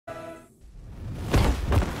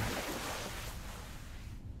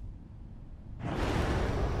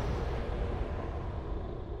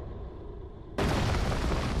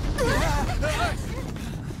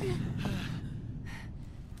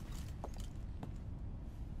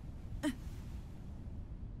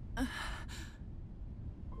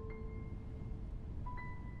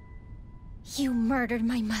You murdered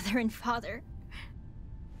my mother and father.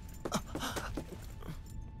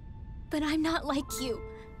 But I'm not like you.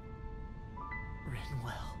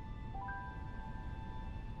 Rinwell.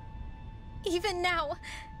 Even now,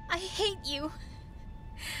 I hate you.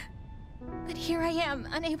 But here I am,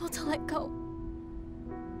 unable to let go.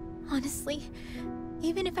 Honestly,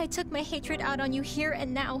 even if I took my hatred out on you here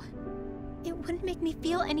and now, it wouldn't make me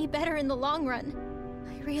feel any better in the long run.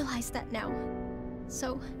 I realize that now.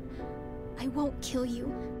 So, I won't kill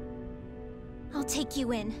you. I'll take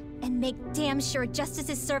you in, and make damn sure justice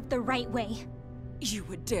is served the right way. You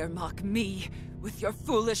would dare mock me with your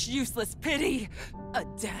foolish, useless pity? A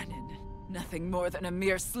Danon, nothing more than a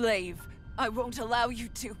mere slave. I won't allow you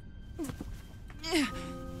to...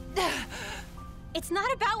 It's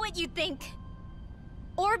not about what you think.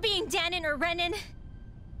 Or being Danon or Renan.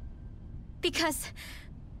 Because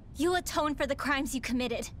you'll atone for the crimes you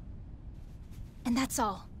committed. And that's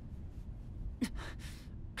all.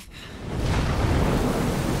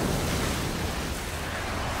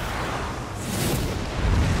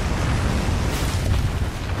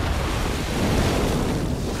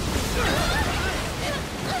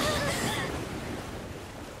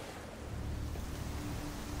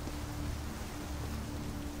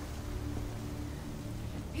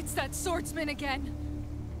 It's that swordsman again.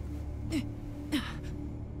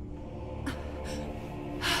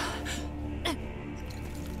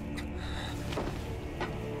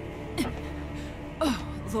 Oh,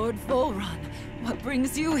 Lord Volron, what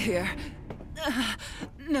brings you here?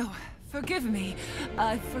 No, forgive me.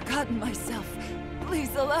 I've forgotten myself.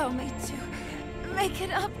 Please allow me to make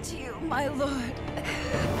it up to you, my lord.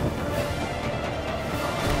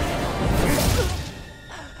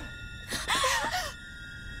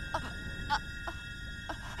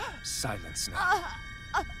 Silence now,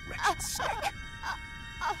 wretched snake.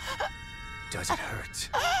 Does it hurt?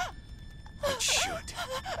 It should.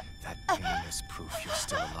 That pain is proof you're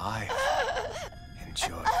still alive.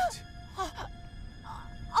 Enjoy it.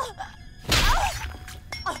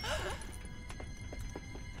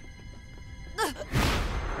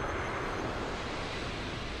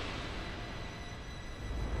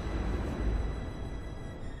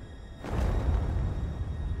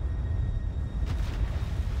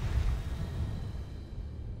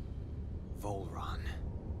 Volron.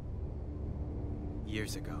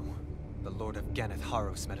 Years ago, the Lord of Ganneth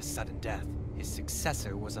Haros met a sudden death. His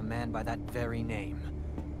successor was a man by that very name,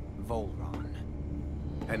 Volron.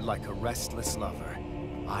 And like a restless lover,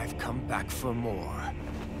 I've come back for more.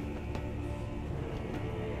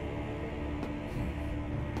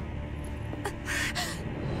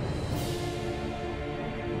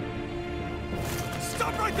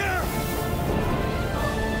 Stop right there!